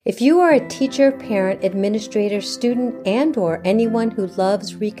If you are a teacher, parent, administrator, student, and/or anyone who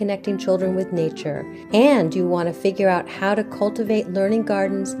loves reconnecting children with nature, and you want to figure out how to cultivate learning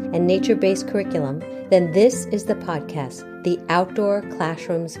gardens and nature-based curriculum, then this is the podcast, the Outdoor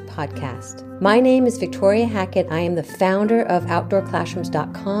Classrooms Podcast. My name is Victoria Hackett. I am the founder of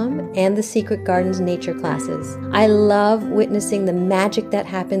OutdoorClassrooms.com and the Secret Gardens Nature Classes. I love witnessing the magic that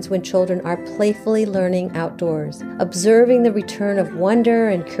happens when children are playfully learning outdoors. Observing the return of wonder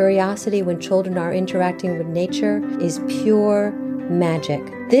and curiosity when children are interacting with nature is pure magic.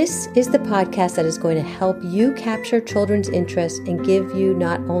 This is the podcast that is going to help you capture children's interest and give you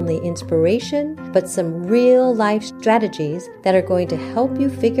not only inspiration, but some real life strategies that are going to help you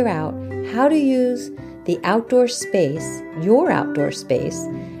figure out how to use the outdoor space, your outdoor space,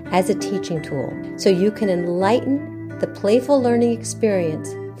 as a teaching tool so you can enlighten the playful learning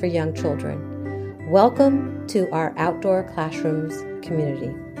experience for young children. Welcome to our Outdoor Classrooms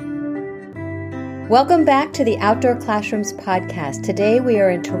community. Welcome back to the Outdoor Classrooms podcast. Today we are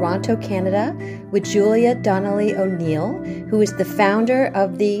in Toronto, Canada with Julia Donnelly O'Neill, who is the founder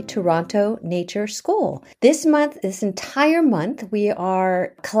of the Toronto Nature School. This entire month, we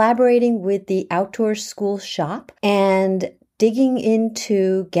are collaborating with the Outdoor School Shop and digging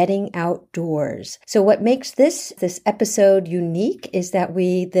into getting outdoors. So what makes this episode unique is that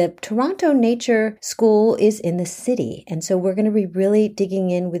the Toronto Nature School is in the city. And so we're going to be really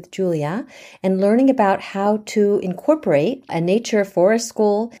digging in with Julia and learning about how to incorporate a nature forest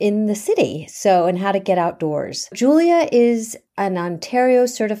school in the city. And how to get outdoors. Julia is an Ontario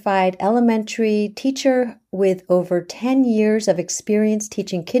certified elementary teacher with over 10 years of experience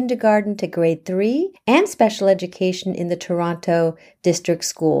teaching kindergarten to grade 3 and special education in the Toronto District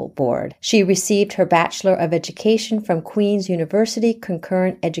School Board. She received her Bachelor of Education from Queen's University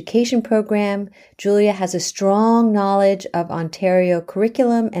Concurrent Education Program. Julia has a strong knowledge of Ontario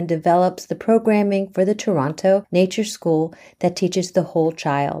curriculum and develops the programming for the Toronto Nature School that teaches the whole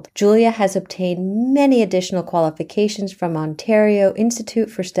child. Julia has obtained many additional qualifications from Ontario Institute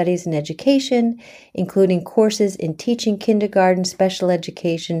for Studies in Education, including courses in teaching kindergarten special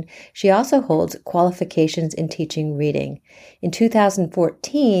education. She also holds qualifications in teaching reading. In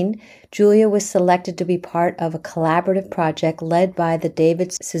 2014, Julia was selected to be part of a collaborative project led by the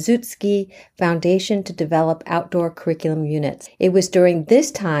David Suzuki Foundation to develop outdoor curriculum units. It was during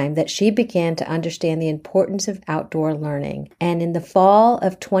this time that she began to understand the importance of outdoor learning. And in the fall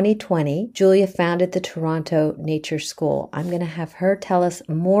of 2020, Julia founded the Toronto Nature School. I'm going to have her tell us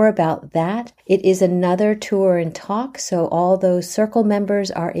more about that. It is another tour and talk, so all those circle members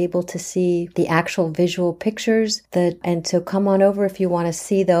are able to see the actual visual pictures. And so come on over if you want to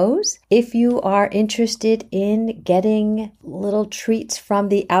see those. If you are interested in getting little treats from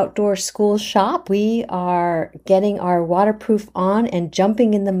the Outdoor School Shop, we are getting our waterproof on and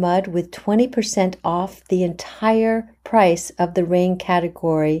jumping in the mud with 20% off the entire price of the rain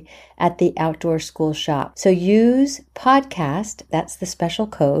category at the Outdoor School Shop. So use podcast, that's the special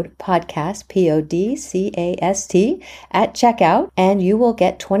code, podcast, PODCAST, at checkout, and you will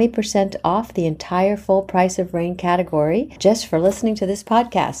get 20% off the entire full price of rain category just for listening to this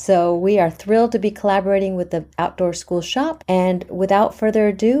podcast. So we are thrilled to be collaborating with the Outdoor School Shop. And without further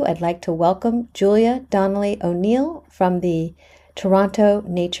ado, I'd like to welcome Julia Donnelly O'Neill from the Toronto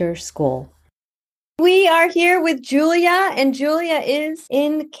Nature School. We are here with Julia, and Julia is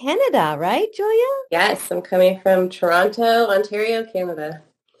in Canada, right, Julia? Yes, I'm coming from Toronto, Ontario, Canada.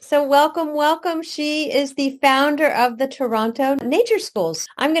 So welcome. She is the founder of the Toronto Nature Schools.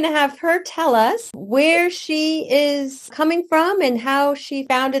 I'm going to have her tell us where she is coming from and how she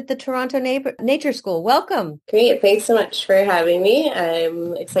founded the Toronto Nature School. Welcome. Great. Thanks so much for having me.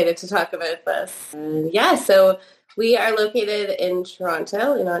 I'm excited to talk about this. So we are located in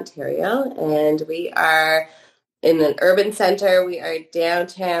Toronto, in Ontario, and we are in an urban center. We are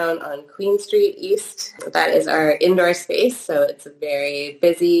downtown on Queen Street East. That is our indoor space, so it's a very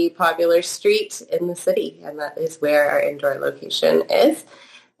busy, popular street in the city, and that is where our indoor location is.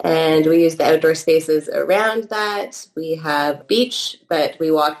 And we use the outdoor spaces around that. We have beach that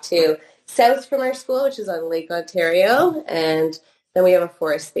we walk to south from our school, which is on Lake Ontario, and then we have a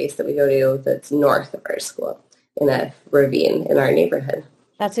forest space that we go to that's north of our school in a ravine in our neighborhood.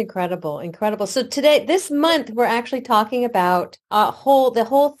 That's incredible. So this month, we're actually talking about the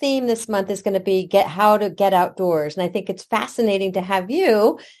whole theme this month is going to be how to get outdoors. And I think it's fascinating to have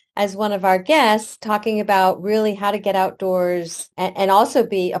you as one of our guests talking about really how to get outdoors and also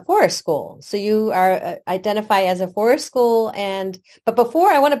be a forest school. So you are identify as a forest school. But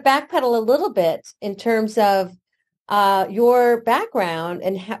before, I want to backpedal a little bit in terms of your background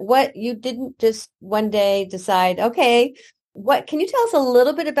and what you didn't just one day decide, okay, What can you tell us a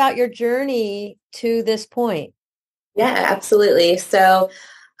little bit about your journey to this point? Yeah, absolutely. So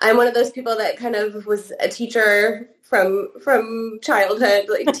I'm one of those people that kind of was a teacher from childhood,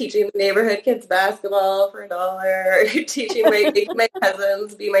 like teaching the neighborhood kids basketball for $1, teaching my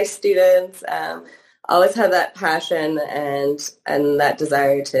cousins be my students. Always had that passion and that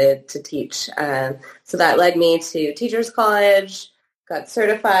desire to teach. So that led me to Teachers College, got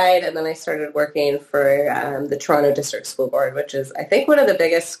certified, and then I started working for the Toronto District School Board, which is, I think, one of the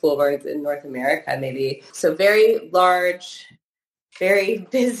biggest school boards in North America, maybe. So very large, very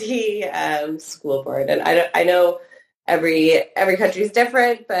busy school board. And I know every country is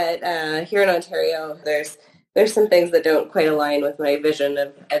different, but here in Ontario, there's some things that don't quite align with my vision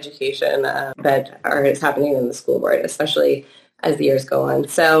of education that is happening in the school board, especially as the years go on.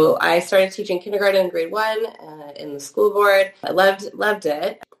 So I started teaching kindergarten and grade 1 in the school board. I loved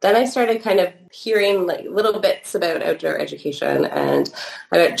it. Then I started kind of hearing like little bits about outdoor education, and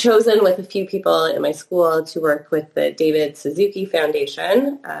I got chosen with a few people in my school to work with the David Suzuki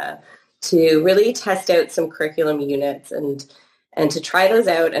Foundation to really test out some curriculum units and to try those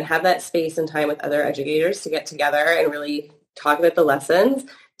out and have that space and time with other educators to get together and really talk about the lessons,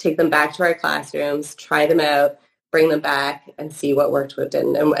 take them back to our classrooms, try them out, bring them back and see what worked, what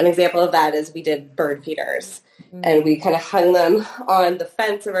didn't. And an example of that is we did bird feeders. And we kind of hung them on the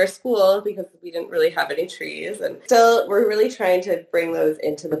fence of our school because we didn't really have any trees. And still, we're really trying to bring those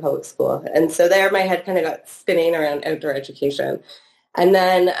into the public school. And so there, my head kind of got spinning around outdoor education. And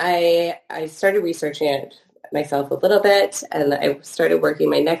then I started researching it myself a little bit, and I started working.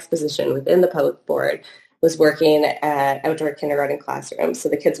 My next position within the public board was working at outdoor kindergarten classrooms. So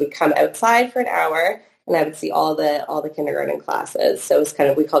the kids would come outside for an hour, and I would see all the kindergarten classes. So it was kind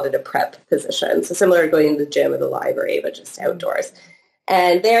of, we called it a prep position. So similar to going to the gym or the library, but just outdoors.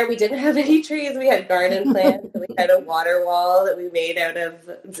 And there we didn't have any trees. We had garden plants. We had a water wall that we made out of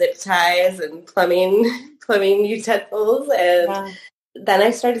zip ties and plumbing utensils. And then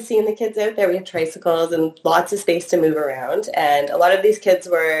I started seeing the kids out there. We had tricycles and lots of space to move around. And a lot of these kids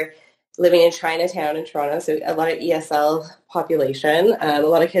were living in Chinatown in Toronto, so a lot of ESL population, a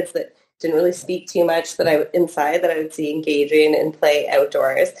lot of kids that didn't really speak too much that I would see engaging and play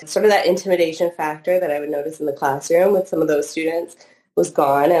outdoors. Sort of that intimidation factor that I would notice in the classroom with some of those students was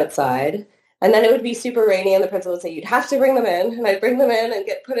gone outside. And then it would be super rainy and the principal would say, you'd have to bring them in. And I'd bring them in and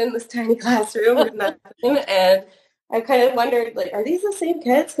get put in this tiny classroom with nothing. And I kind of wondered, like, are these the same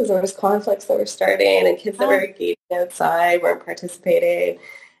kids? Because there was conflicts that were starting and kids that were engaging outside weren't participating.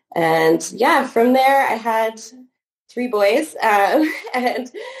 And yeah, from there I had 3 boys and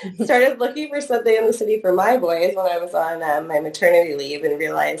started looking for something in the city for my boys when I was on my maternity leave, and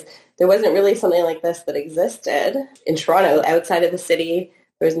realized there wasn't really something like this that existed in Toronto. Outside of the city,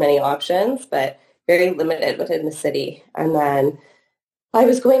 there was many options, but very limited within the city. And then I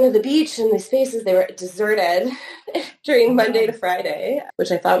was going to the beach, and the spaces, they were deserted during Monday to Friday,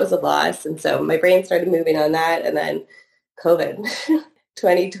 which I thought was a loss. And so my brain started moving on that. And then COVID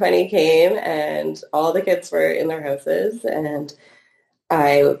 2020 came, and all the kids were in their houses. And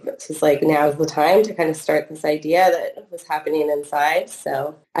I was like, now is the time to kind of start this idea that was happening inside.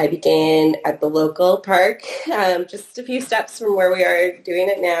 So I began at the local park, just a few steps from where we are doing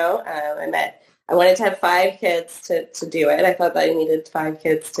it now. I wanted to have 5 kids to do it. I thought that I needed 5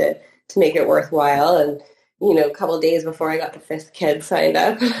 kids to make it worthwhile. And, you know, a couple of days before I got the 5th kid signed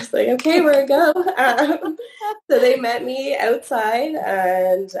up, I was like, okay, we're going to go. So they met me outside,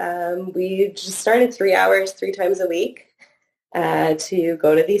 and we just started 3 hours, 3 times a week to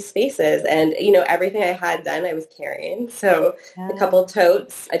go to these spaces. And, you know, everything I had then I was carrying. So a couple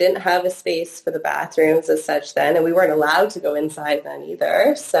totes. I didn't have a space for the bathrooms as such then, and we weren't allowed to go inside then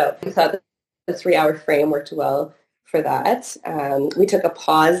either. So we thought the 3-hour frame worked well for that. We took a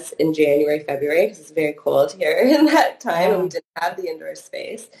pause in January, February, because it's very cold here in that time, and we didn't have the indoor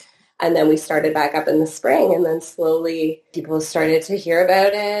space. And then we started back up in the spring, and then slowly people started to hear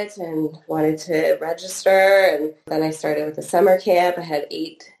about it and wanted to register. And then I started with a summer camp. I had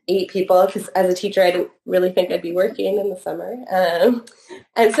eight people, because as a teacher, I didn't really think I'd be working in the summer.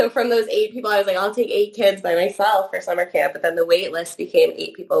 And so from those 8 people, I was like, I'll take 8 kids by myself for summer camp. But then the wait list became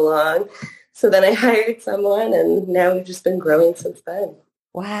 8 people long. So then I hired someone, and now we've just been growing since then.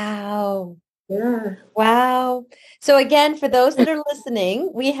 Wow. Yeah. Wow. So again, for those that are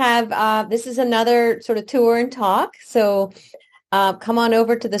listening, we have, this is another sort of tour and talk. So come on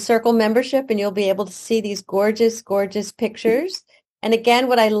over to the Circle membership, and you'll be able to see these gorgeous, gorgeous pictures. And again,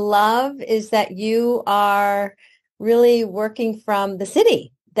 what I love is that you are really working from the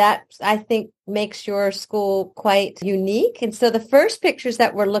city. That, I think, makes your school quite unique. And so the first pictures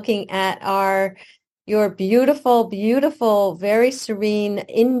that we're looking at are your beautiful, beautiful, very serene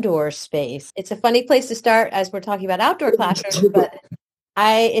indoor space. It's a funny place to start as we're talking about outdoor classrooms, but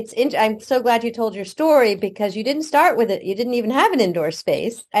I'm so glad you told your story because you didn't start with it. You didn't even have an indoor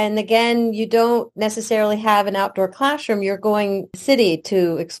space. And again, you don't necessarily have an outdoor classroom. You're going city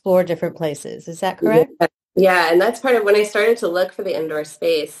to explore different places. Is that correct? Yeah, and that's part of when I started to look for the indoor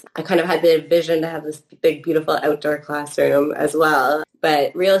space. I kind of had the vision to have this big, beautiful outdoor classroom as well.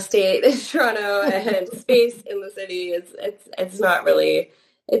 But real estate in Toronto and space in the city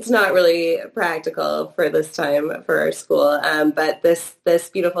it's not really practical for this time for our school. But this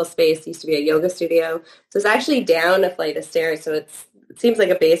beautiful space used to be a yoga studio, so it's actually down a flight of stairs. So it seems like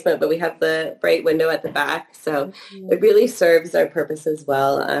a basement, but we have the bright window at the back. So it really serves our purpose as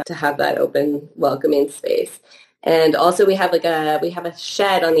well to have that open, welcoming space. And also we have a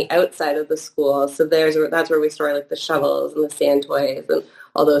shed on the outside of the school. So that's where we store like the shovels and the sand toys and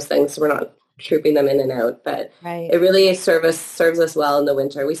all those things. So we're not trooping them in and out, but it really serves us well in the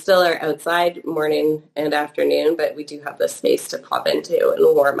winter. We still are outside morning and afternoon, but we do have the space to pop into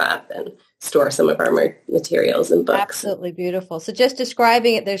and warm up and store some of our materials and books. Absolutely beautiful. So just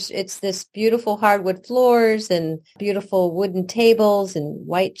describing it, it's this beautiful hardwood floors and beautiful wooden tables and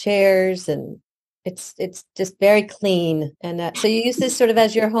white chairs, and it's just very clean. And so you use this sort of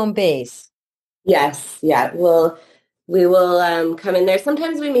as your home base. Yes. Yeah. We will come in there.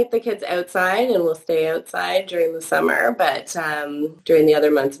 Sometimes we meet the kids outside and we'll stay outside during the summer, but during the other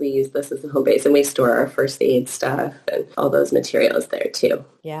months we use this as a home base and we store our first aid stuff and all those materials there too.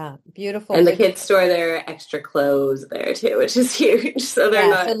 Yeah, beautiful. And the kids store their extra clothes there too, which is huge. So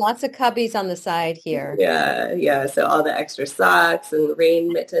so lots of cubbies on the side here. Yeah. So all the extra socks and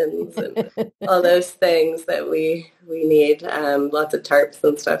rain mittens and all those things that we need. Lots of tarps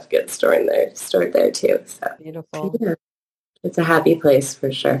and stuff get stored there too. So beautiful. Yeah. It's a happy place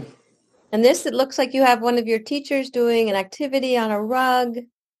for sure. And it looks like you have one of your teachers doing an activity on a rug.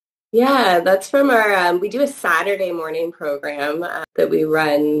 Yeah, that's from we do a Saturday morning program that we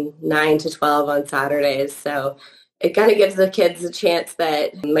run 9 to 12 on Saturdays. So it kind of gives the kids a chance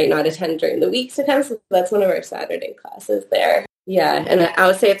that might not attend during the week to come. So that's one of our Saturday classes there. Yeah, and I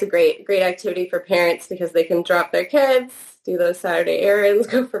would say it's a great activity for parents because they can drop their kids, do those Saturday errands,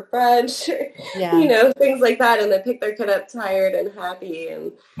 go for brunch, things like that, and then pick their kid up tired and happy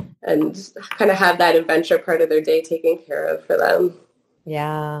and kind of have that adventure part of their day taken care of for them.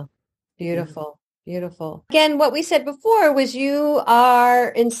 Yeah, beautiful. Beautiful. Again, what we said before was you are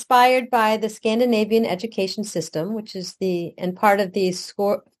inspired by the Scandinavian education system, which is part of the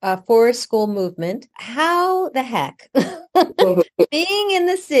forest school movement. How the heck, being in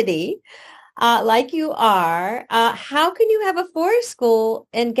the city like you are, how can you have a forest school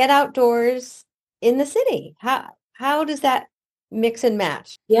and get outdoors in the city? How does that mix and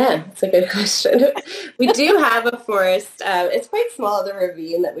match? Yeah, it's a good question. We do have a forest. It's quite small, the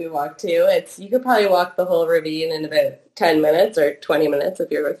ravine that we walk to. You could probably walk the whole ravine in about 10 minutes or 20 minutes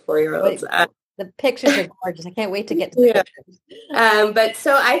if you're with 4-year-olds. The pictures are gorgeous. I can't wait to get to the pictures. But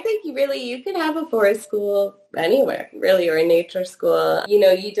so I think you could have a forest school anywhere, really, or a nature school.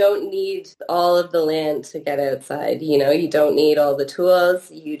 You don't need all of the land to get outside. You don't need all the tools.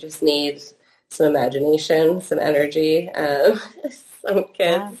 You just need some imagination, some energy, some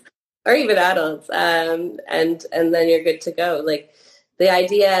kids, or even adults, and then you're good to go. Like the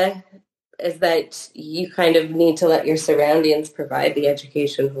idea is that you kind of need to let your surroundings provide the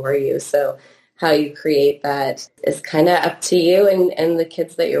education for you. So how you create that is kind of up to you and the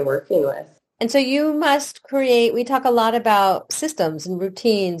kids that you're working with. And so you must create, we talk a lot about systems and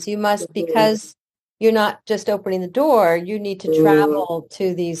routines. You must, because you're not just opening the door, you need to travel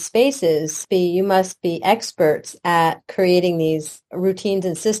to these spaces. You must be experts at creating these routines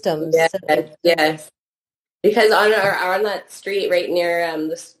and systems. Yes. Because on that street right near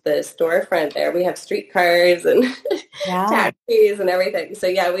the storefront there, we have streetcars and taxis and everything. So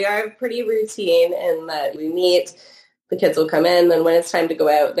we are pretty routine in that we meet. The kids will come in, and when it's time to go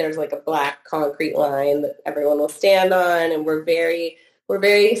out, there's like a black concrete line that everyone will stand on, and we're very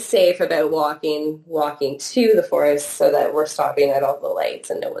safe about walking to the forest so that we're stopping at all the lights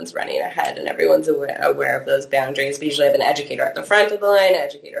and no one's running ahead and everyone's aware of those boundaries. We usually have an educator at the front of the line, an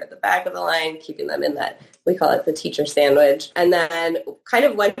educator at the back of the line, keeping them in that, we call it the teacher sandwich. And then kind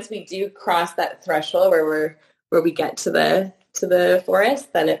of once we do cross that threshold where we get to the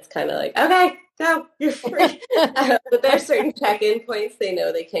forest, then it's kind of like, okay, go, you're free. But there's certain check-in points they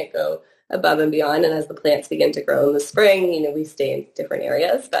know they can't go above and beyond. And as the plants begin to grow in the spring, we stay in different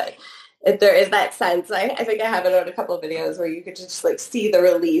areas. But if there is that sense, I think I have it on a couple of videos where you could just like see the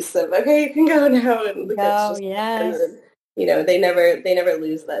release of, okay, you can go now. And they never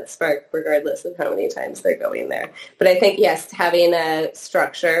lose that spark regardless of how many times they're going there. But I think, yes, having a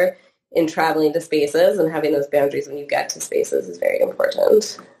structure in traveling to spaces and having those boundaries when you get to spaces is very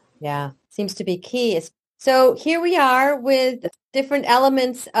important. Yeah, seems to be key. So here we are with different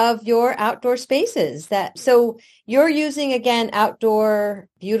elements of your outdoor spaces so you're using, again, outdoor,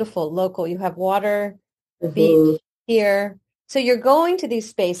 beautiful, local. You have water, beach Mm-hmm. here. So you're going to these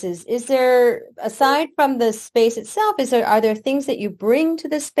spaces. Is there, aside from the space itself, are there things that you bring to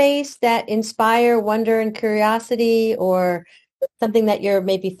the space that inspire wonder and curiosity, or something that you're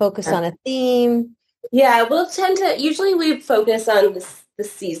maybe focused on a theme? Yeah, we'll tend to, usually we focus on the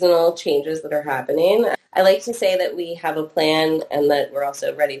seasonal changes that are happening. I like to say that we have a plan and that we're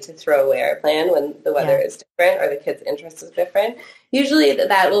also ready to throw away our plan when the weather Yeah. is different or the kids' interest is different. Usually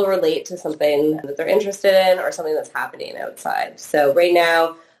that will relate to something that they're interested in or something that's happening outside. So right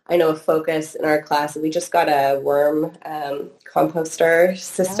now, I know a focus in our class, we just got a worm composter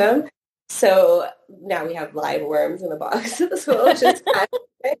system. So now we have live worms in the box as well, which is kind of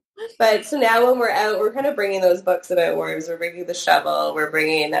great. But so now when we're out, we're kind of bringing those books about worms. We're bringing the shovel. We're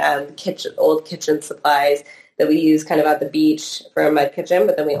bringing old kitchen supplies that we use kind of at the beach for a mud kitchen,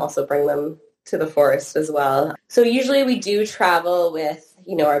 but then we also bring them to the forest as well. So usually we do travel with,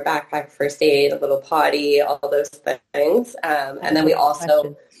 our backpack, first aid, a little potty, all those things. And then we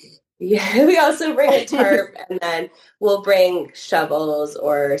also... Yeah, we also bring a tarp, and then we'll bring shovels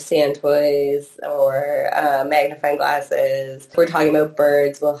or sand toys or magnifying glasses. If we're talking about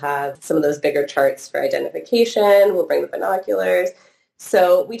birds, we'll have some of those bigger charts for identification. We'll bring the binoculars.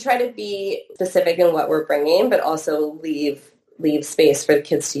 So we try to be specific in what we're bringing, but also leave space for the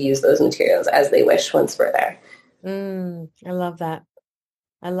kids to use those materials as they wish once we're there. I love that.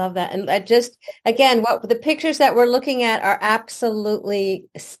 I love that. And again, what the pictures that we're looking at are absolutely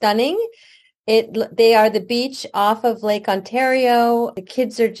stunning. They are the beach off of Lake Ontario. The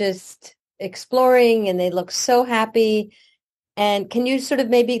kids are just exploring and they look so happy. And can you sort of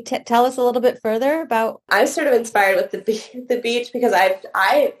maybe tell us a little bit further about? I'm sort of inspired with the beach because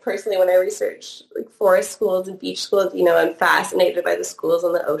I personally, when I research like forest schools and beach schools, I'm fascinated by the schools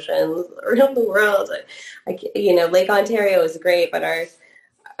on the oceans around the world. Lake Ontario is great, but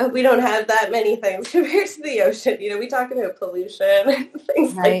we don't have that many things compared to the ocean. We talk about pollution and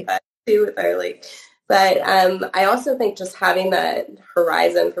things like that too with our lake. But I also think just having that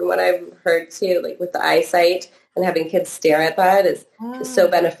horizon, from what I've heard too, like with the eyesight and having kids stare at that is so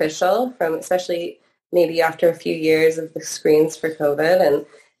beneficial, from especially maybe after a few years of the screens for COVID, and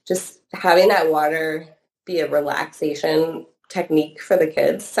just having that water be a relaxation technique for the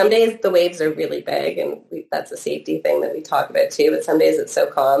kids. Some days the waves are really big, and that's a safety thing that we talk about too, but some days it's so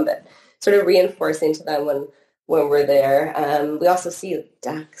calm, but sort of reinforcing to them when we're there. We also see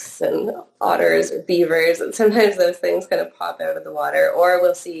ducks and otters or beavers, and sometimes those things kind of pop out of the water, or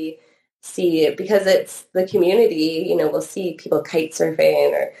we'll see because it's the community, we'll see people kite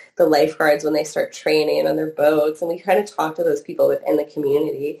surfing or the lifeguards when they start training on their boats, and we kind of talk to those people within the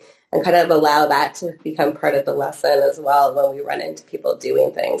community and kind of allow that to become part of the lesson as well when we run into people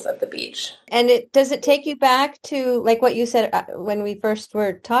doing things at the beach. And does it take you back to, like what you said when we first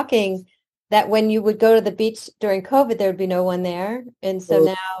were talking, that when you would go to the beach during COVID, there would be no one there, and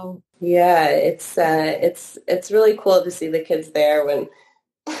so now? Yeah, it's really cool to see the kids there when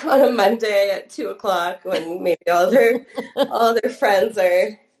on a Monday at 2:00 when maybe all their friends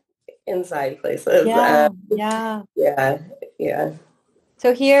are inside places. Yeah.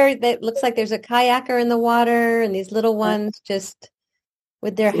 So here, that looks like there's a kayaker in the water, and these little ones just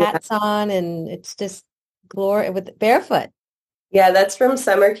with their hats on, and it's just glory with barefoot. Yeah, that's from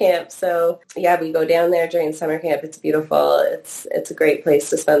summer camp. So yeah, we go down there during summer camp. It's beautiful. It's a great place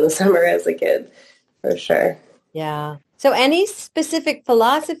to spend the summer as a kid, for sure. Yeah. So any specific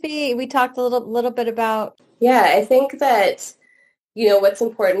philosophy we talked a little bit about? Yeah, I think that, what's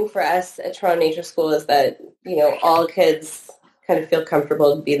important for us at Toronto Nature School is that, all kids kind of feel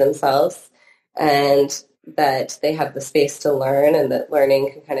comfortable to be themselves, and that they have the space to learn, and that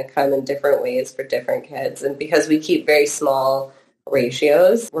learning can kind of come in different ways for different kids. And because we keep very small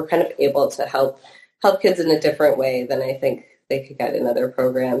ratios, we're kind of able to help kids in a different way than I think they could get in other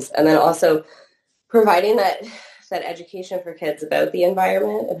programs. And then also providing that education for kids about the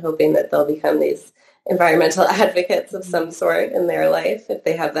environment, and hoping that they'll become these environmental advocates of some sort in their life if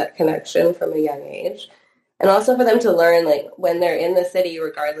they have that connection from a young age. And also for them to learn, like, when they're in the city,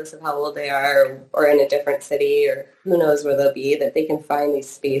 regardless of how old they are, or in a different city, or who knows where they'll be, that they can find these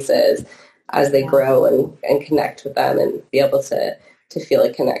spaces as they grow and connect with them and be able to feel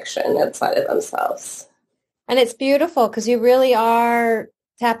a connection outside of themselves. And it's beautiful because you really are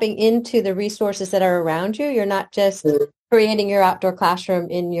tapping into the resources that are around you. You're not just creating your outdoor classroom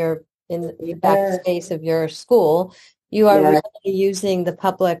in the backspace of your school. You are really using the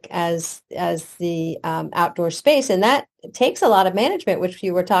public as the outdoor space, and that takes a lot of management, which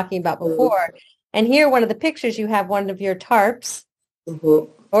you were talking about before. And here, one of the pictures, you have one of your tarps.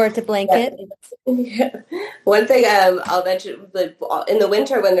 Or it's a blanket. Yeah. One thing I'll mention, like in the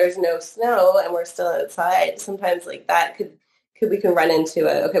winter when there's no snow and we're still outside, sometimes like that we can run into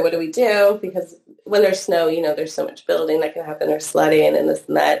okay, what do we do? Because when there's snow, there's so much building that can happen, or sledding and this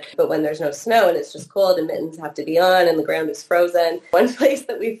and that. But when there's no snow and it's just cold and mittens have to be on and the ground is frozen, one place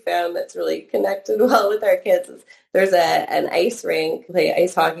that we found that's really connected well with our kids is there's an ice rink to play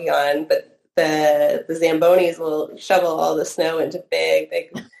ice hockey on, but the Zambonis will shovel all the snow into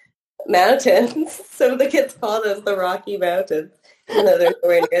big mountains. So the kids call those the Rocky Mountains. They're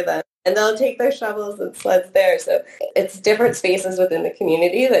nowhere near them. And they'll take their shovels and sleds there. So it's different spaces within the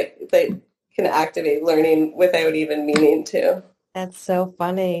community that can activate learning without even meaning to. That's so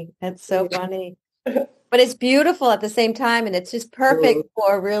funny. That's so funny. But it's beautiful at the same time. And it's just perfect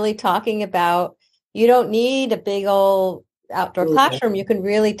for really talking about, you don't need a big old outdoor classroom. You can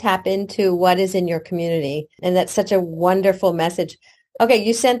really tap into what is in your community. And that's such a wonderful message. Okay,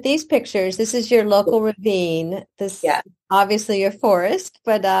 you sent these pictures. This is your local ravine. This obviously your forest,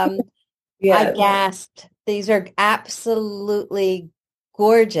 but I gasped. These are absolutely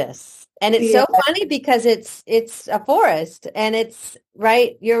gorgeous. And it's so funny because it's a forest and it's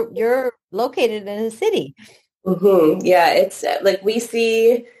right. You're located in a city. Yeah, it's like we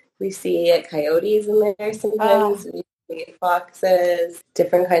see coyotes in there sometimes. We see foxes,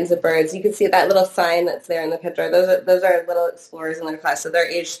 different kinds of birds. You can see that little sign that's there in the picture. Those are little explorers in their class. So they're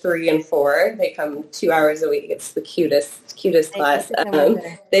age 3 and 4. They come 2 hours a week. It's the cutest class.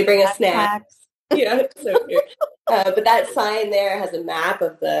 They bring a snack. Yeah, so cute. But that sign there has a map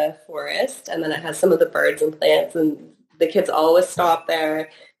of the forest, and then it has some of the birds and plants, and the kids always stop there.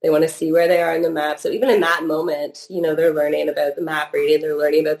 They want to see where they are in the map. So even in that moment, they're learning about the map reading. They're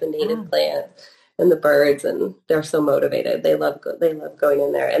learning about the native plants and the birds, and they're so motivated. They love going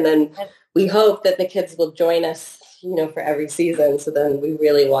in there. And then we hope that the kids will join us, for every season. So then we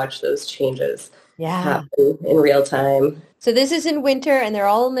really watch those changes happen in real time. So this is in winter, and they're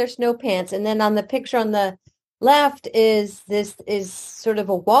all in their snow pants. And then on the picture on the left is sort of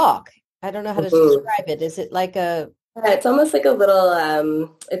a walk. I don't know how to describe it. Is it like it's almost like a little,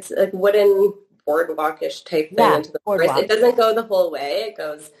 it's a wooden boardwalkish type thing into the forest. It doesn't go the whole way.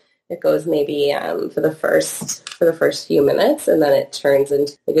 It goes maybe for the first few minutes, and then it turns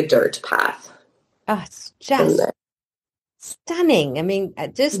into like a dirt path. Oh, it's just stunning. I mean,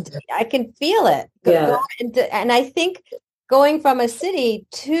 I can feel it. Yeah. And I think going from a city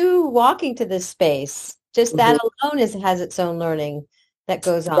to walking to this space, just that alone has its own learning that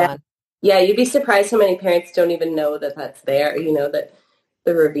goes on. Yeah, you'd be surprised how many parents don't even know that that's there, that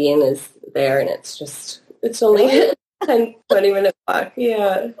the ravine is there, and it's only 10, 20-minute walk.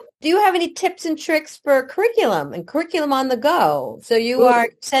 Yeah. Do you have any tips and tricks for curriculum on the go? So you are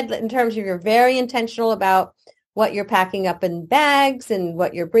said in terms of you're very intentional about what you're packing up in bags and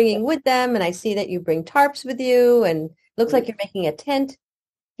what you're bringing with them. And I see that you bring tarps with you, and looks like you're making a tent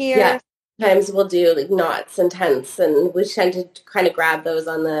here. Yeah. Sometimes we'll do like knots and tents, and we tend to kind of grab those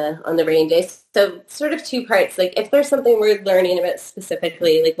on the rainy days. So sort of 2 parts. Like if there's something we're learning about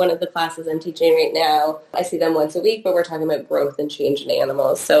specifically, like one of the classes I'm teaching right now, I see them once a week, but we're talking about growth and change in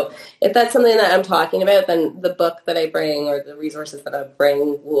animals. So if that's something that I'm talking about, then the book that I bring or the resources that I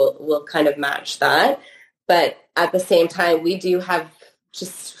bring will kind of match that. But at the same time, we do have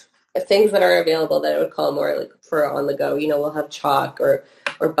just things that are available that I would call more like for on the go. We'll have chalk or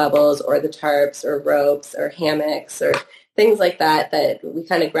bubbles or the tarps or ropes or hammocks or things like that we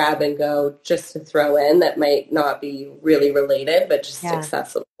kind of grab and go just to throw in that might not be really related, but just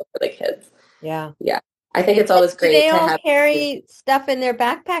accessible for the kids. Yeah. Yeah. I think it's always great to have. Do they all carry stuff in their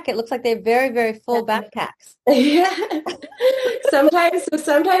backpack? It looks like they have very, very full backpacks. Yeah. Sometimes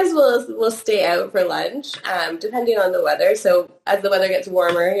we'll stay out for lunch, depending on the weather. So as the weather gets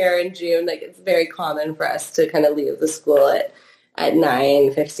warmer here in June, like it's very common for us to kind of leave the school at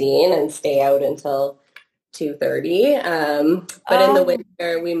 9:15 and stay out until 2:30. But in the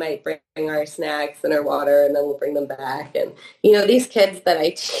winter, we might bring our snacks and our water, and then we'll bring them back. And, these kids that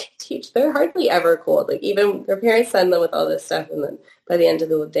I teach, they're hardly ever cold. Like even their parents send them with all this stuff, and then by the end of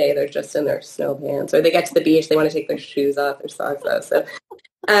the day, they're just in their snow pants. Or they get to the beach, they want to take their shoes off, their socks off. So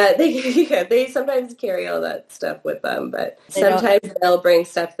they sometimes carry all that stuff with them. But sometimes they'll bring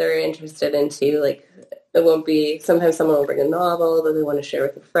stuff they're interested in too. Like it won't be, sometimes someone will bring a novel that they want to share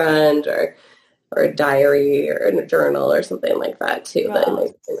with a friend, or or a diary or a journal or something like that too. That I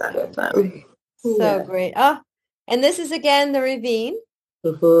might bring that with them. So great. Oh, and this is again the ravine,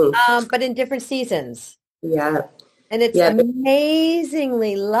 but in different seasons. Yeah. And it's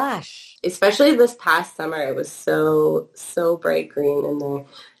amazingly lush. Especially this past summer, it was so bright green in there.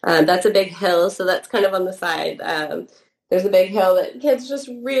 That's a big hill, so that's kind of on the side. There's a big hill that kids just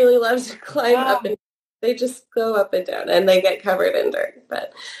really love to climb up, and they just go up and down, and they get covered in dirt.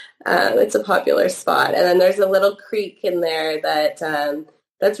 But it's a popular spot. And then there's a little creek in there that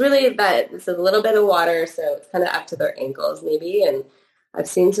it's a little bit of water, so it's kind of up to their ankles maybe. And I've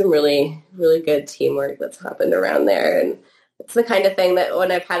seen some really, really good teamwork that's happened around there. And it's the kind of thing that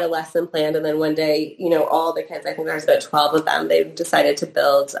when I've had a lesson planned and then one day, all the kids, I think there's about 12 of them, they decided to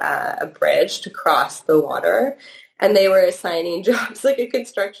build a bridge to cross the water. And they were assigning jobs like a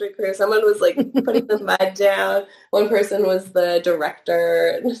construction crew. Someone was like putting the mud down. One person was the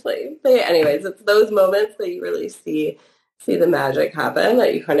director. Anyways, it's those moments that you really see the magic happen,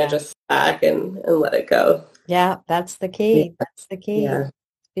 that you kind of just back and let it go. Yeah, that's the key. Yeah. That's the key. Yeah.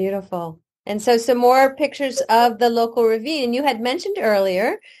 Beautiful. And so some more pictures of the local ravine. You had mentioned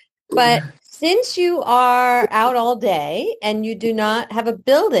earlier, but since you are out all day and you do not have a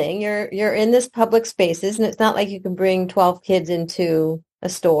building, you're in this public spaces, and it's not like you can bring 12 kids into a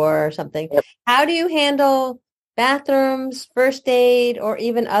store or something. Yep. How do you handle bathrooms, first aid, or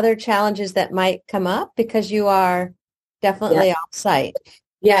even other challenges that might come up because you are definitely off-site?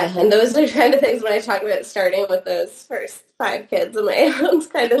 Yeah, and those are kind of things when I talk about starting with those first 5 kids of my own,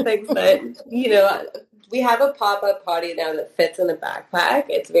 kind of things that, we have a pop-up potty now that fits in a backpack.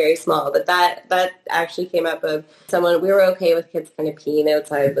 It's very small, but that actually came up of someone. We were okay with kids kind of peeing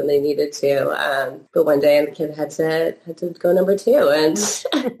outside when they needed to, but one day the kid had to go number 2, and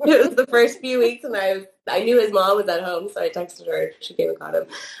it was the first few weeks, and I knew his mom was at home, so I texted her. She came and got him.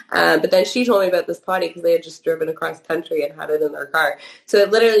 But then she told me about this potty because they had just driven across country and had it in their car. So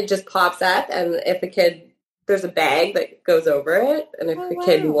it literally just pops up, and if a kid, there's a bag that goes over it, and if the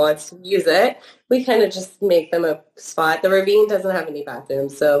kid wants to use it, we kind of just make them a spot. The ravine doesn't have any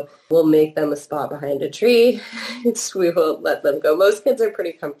bathrooms, so we'll make them a spot behind a tree. We will let them go. Most kids are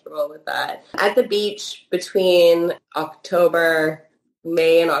pretty comfortable with that. At the beach between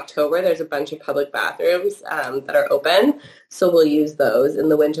May and October, there's a bunch of public bathrooms that are open, so we'll use those. In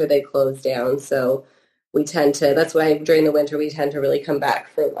the winter, they close down, so that's why during the winter we tend to really come back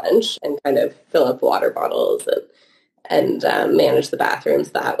for lunch and kind of fill up water bottles and manage the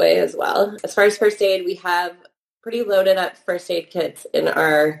bathrooms that way as well. As far as first aid, we have pretty loaded up first aid kits in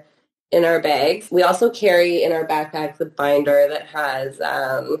our bags. We also carry in our backpacks a binder that has,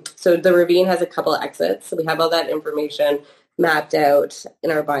 so the ravine has a couple of exits, so we have all that information mapped out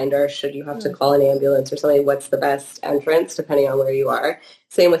in our binder. Should you have to call an ambulance or something, what's the best entrance depending on where you are.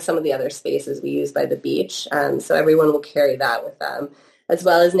 Same with some of the other spaces we use by the beach. So everyone will carry that with them. As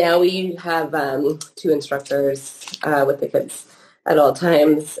well as now we have 2 instructors with the kids at all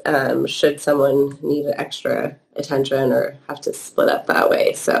times should someone need extra attention or have to split up that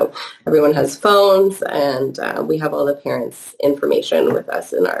way. So everyone has phones, and we have all the parents' information with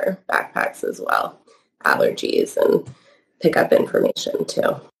us in our backpacks as well. Allergies and pick up information too.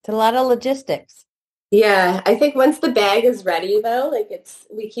 It's a lot of logistics. Yeah, I think once the bag is ready though,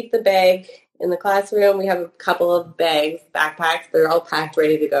 we keep the bag in the classroom. We have a couple of backpacks. They're all packed,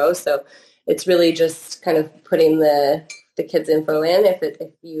 ready to go. So it's really just kind of putting the kids' info in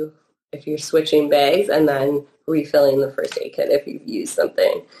if you're switching bags, and then refilling the first aid kit if you've used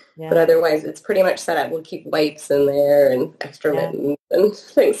something. Yeah. But otherwise, it's pretty much set up. We'll keep wipes in there and extra mittens and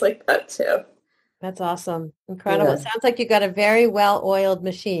things like that too. That's awesome. Incredible. Yeah. It sounds like you got a very well-oiled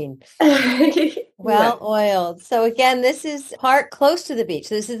machine. Well-oiled. So again, this is part close to the beach.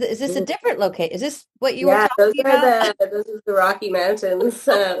 So is this a different location? Is this what you were talking about? This is the Rocky Mountains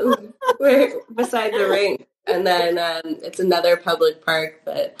beside the rink. And then it's another public park,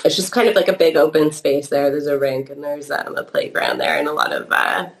 but it's just kind of like a big open space there. There's a rink and there's a playground there and a lot of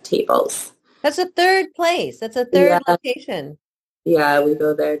tables. That's a third place. That's a third location. Yeah, we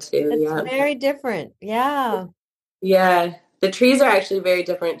go there too. It's very different. Yeah. Yeah. The trees are actually very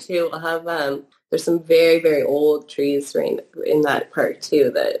different too. We'll have, there's some very, very old trees in that park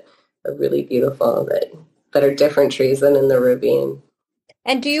too that are really beautiful, that are different trees than in the ravine.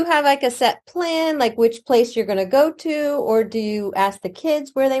 And do you have like a set plan, like which place you're going to go to, or do you ask the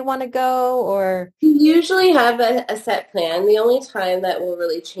kids where they want to go, or? We usually have a set plan. The only time that we'll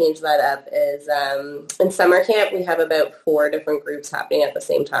really change that up is in summer camp. We have about 4 different groups happening at the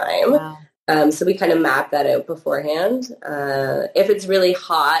same time. Wow. So we kind of map that out beforehand. If it's really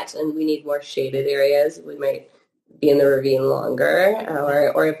hot and we need more shaded areas, we might be in the ravine longer,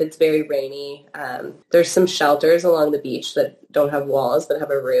 or if it's very rainy. There's some shelters along the beach that don't have walls but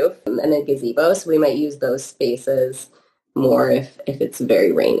have a roof and a gazebo, so we might use those spaces more if it's a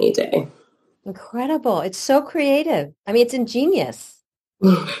very rainy day. Incredible. It's so creative. I mean, it's ingenious.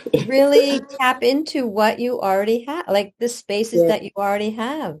 Really tap into what you already have, like the spaces that you already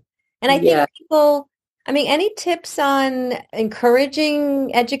have. And I think people, I mean, any tips on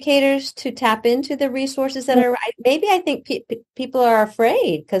encouraging educators to tap into the resources that are, maybe I think people are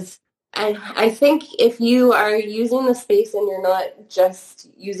afraid because I think if you are using the space and you're not just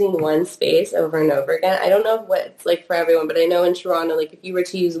using one space over and over again, I don't know what it's like for everyone, but I know in Toronto, like if you were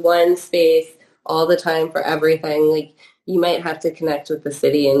to use one space all the time for everything, like you might have to connect with the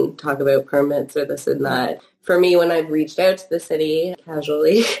city and talk about permits or this and that. For me, when I've reached out to the city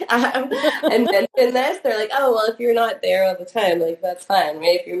casually and mentioned this, they're like, oh, well, if you're not there all the time, like that's fine,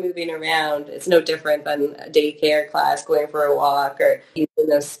 right? If you're moving around, it's no different than a daycare class, going for a walk or using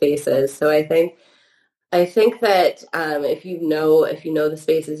those spaces. So I think that if you know the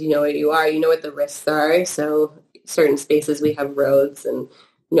spaces, you know where you are, you know what the risks are. So certain spaces we have roads and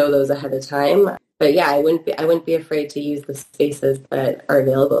know those ahead of time. But yeah, I wouldn't be afraid to use the spaces that are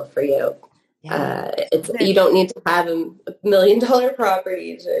available for you. Yeah. You don't need to have $1 million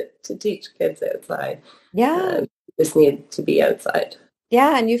property to teach kids outside. Yeah, you just need to be outside.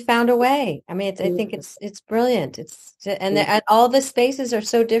 Yeah, and you found a way. I mean, I think it's brilliant. And all the spaces are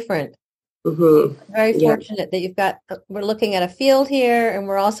so different. Mm-hmm. Very fortunate that we're looking at a field here, and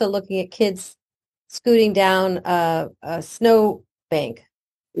we're also looking at kids scooting down a snow bank.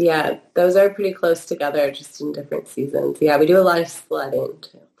 Yeah, those are pretty close together, just in different seasons. Yeah, we do a lot of sledding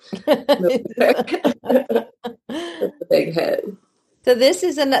too. That's a big hit. So this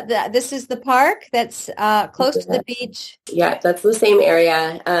is the park that's close to the beach. Yeah, that's the same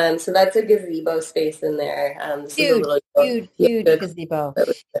area. So that's a gazebo space in there. Huge gazebo.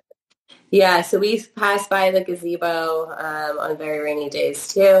 Yeah, so we pass by the gazebo on very rainy days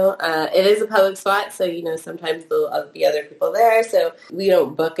too. It is a public spot, so sometimes there'll be other people there. So we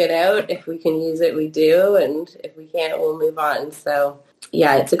don't book it out. If we can use it, we do, and if we can't, we'll move on. So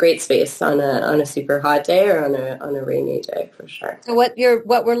yeah, it's a great space on a super hot day or on a rainy day for sure. So what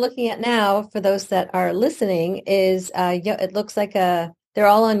we're looking at now, for those that are listening, is it looks like they're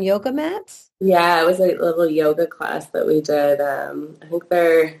all on yoga mats. Yeah, it was a little yoga class that we did. I think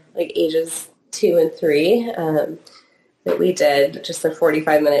they're like ages 2 and 3 that we did just a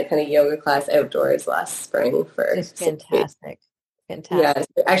 45-minute kind of yoga class outdoors last spring for. It's fantastic. Yeah,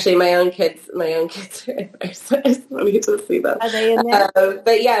 actually, my own kids are in there, so it's funny to see them. Are they in there?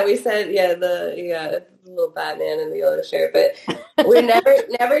 But yeah, we said the little Batman in the yellow shirt. But we're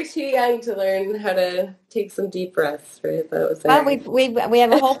never too young to learn how to take some deep breaths, right? That was we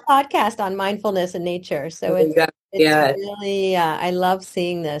have a whole podcast on mindfulness and nature, so it's really I love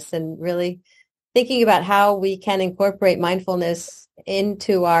seeing this and really thinking about how we can incorporate mindfulness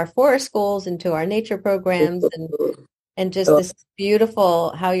into our forest schools, into our nature programs, and just this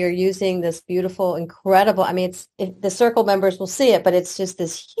beautiful, how you're using this beautiful, incredible, I mean, the circle members will see it, but it's just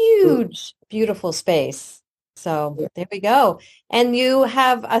this huge, beautiful space. So there we go. And you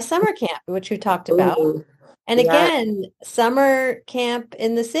have a summer camp, which you talked about. And again, summer camp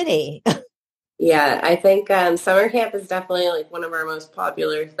in the city. Yeah, I think summer camp is definitely like one of our most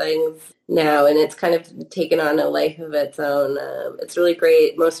popular things now, and it's kind of taken on a life of its own. It's really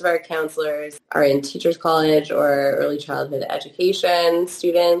great. Most of our counselors are in teachers college or early childhood education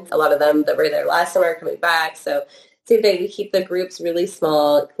students. A lot of them that were there last summer are coming back. So same thing, we keep the groups really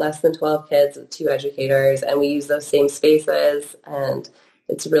small, less than 12 kids with 2 educators, and we use those same spaces. And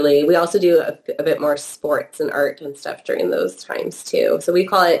it's really, we also do a bit more sports and art and stuff during those times too. So we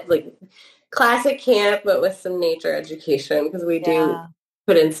call it like classic camp, but with some nature education, because we do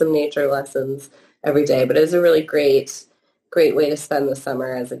put in some nature lessons every day. But it was a really great way to spend the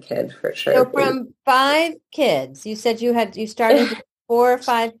summer as a kid, for sure. So from 5 kids, you said you started with 4 or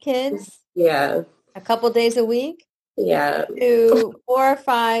 5 kids? Yeah. A couple days a week? Yeah. To 4 or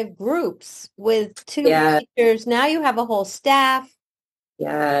 5 groups with 2 teachers. Now you have a whole staff.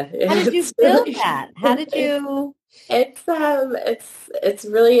 Yeah. How did you build that? How did you... It's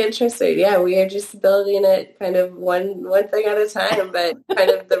really interesting. Yeah, we are just building it kind of one thing at a time, but kind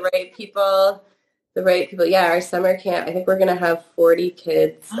of the right people. Yeah, our summer camp, I think we're going to have 40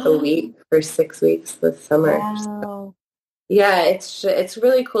 kids a week for 6 weeks this summer. Wow. So, yeah, it's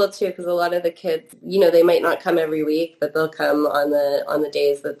really cool too, because a lot of the kids, they might not come every week, but they'll come on the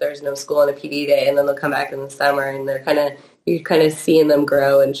days that there's no school on a PD day, and then they'll come back in the summer, and you're kind of seeing them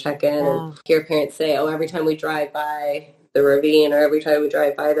grow and check in and hear parents say, oh, every time we drive by the ravine or every time we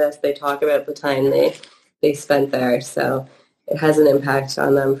drive by this, they talk about the time they spent there. So it has an impact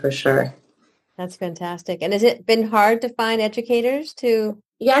on them for sure. That's fantastic. And has it been hard to find educators to?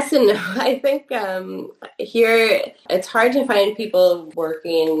 Yes and no. I think here it's hard to find people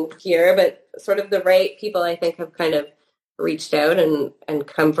working here, but sort of the right people I think have kind of reached out and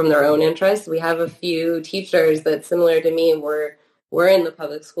come from their own interests. We have a few teachers that, similar to me, were in the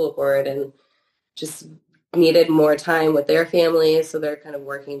public school board and just needed more time with their families, so they're kind of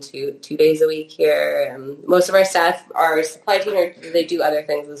working two days a week here. Most of our staff are supply chain, or they do other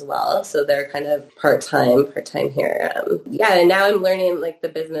things as well, so they're kind of part-time here. And now I'm learning like the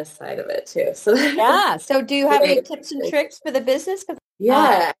business side of it too. So yeah. So do you have any tips and tricks for the business?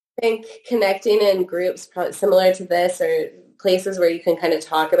 I think connecting in groups probably similar to this, or places where you can kind of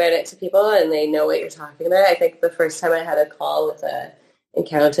talk about it to people and they know what you're talking about. I think the first time I had a call with a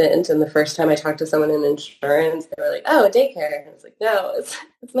accountant, and the first time I talked to someone in insurance, they were like, "Oh, a daycare." And I was like, "No, it's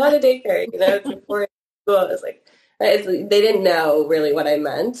not a daycare. It's a boarding school." I was like, they didn't know really what I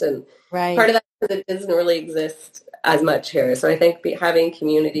meant, and part of that is it doesn't really exist as much here. So I think having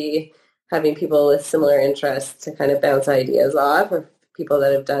community, having people with similar interests to kind of bounce ideas off, or people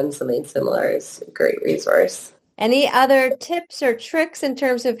that have done something similar, is a great resource. Any other tips or tricks in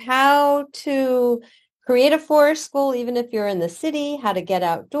terms of how to create a forest school, even if you're in the city, how to get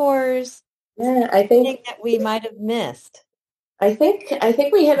outdoors? Yeah, I think that we might have missed. I think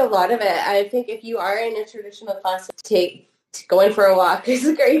we hit a lot of it. I think if you are in a traditional class, going for a walk is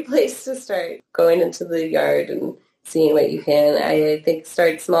a great place to start. Going into the yard and seeing what you can. I think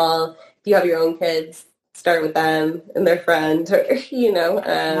start small. If you have your own kids, start with them and their friends, or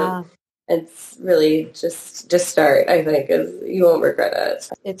It's really just start, I think, because you won't regret it.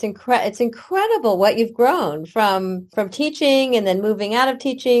 It's incredible what you've grown from teaching, and then moving out of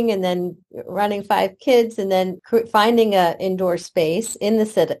teaching, and then running 5 kids, and then finding an indoor space in the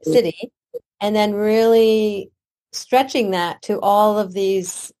city, and then really stretching that to all of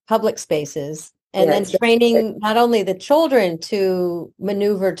these public spaces, and then training not only the children to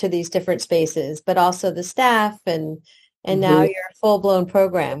maneuver to these different spaces, but also the staff, and now you're a full-blown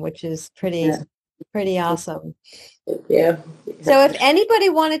program, which is pretty awesome. Yeah. So if anybody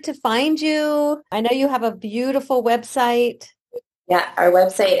wanted to find you, I know you have a beautiful website. Yeah, our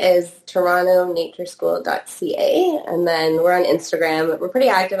website is torontonatureschool.ca, and then we're on Instagram. We're pretty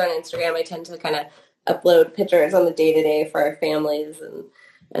active on Instagram. I tend to kind of upload pictures on the day-to-day for our families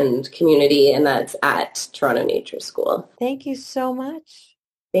and community, and that's at Toronto Nature School. Thank you so much.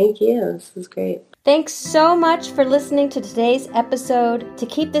 Thank you. This is great. Thanks so much for listening to today's episode. To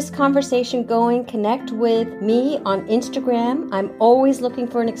keep this conversation going, connect with me on Instagram. I'm always looking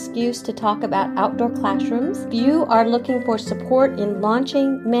for an excuse to talk about outdoor classrooms. If you are looking for support in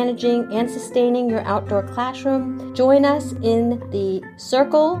launching, managing, and sustaining your outdoor classroom, join us in the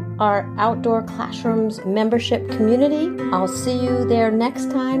Circle, our Outdoor Classrooms membership community. I'll see you there next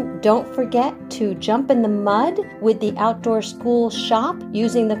time. Don't forget to jump in the mud with the Outdoor School Shop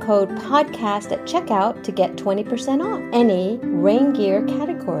using the code PODCAST at checkout to get 20% off any rain gear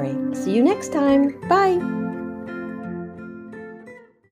category. See you next time. Bye.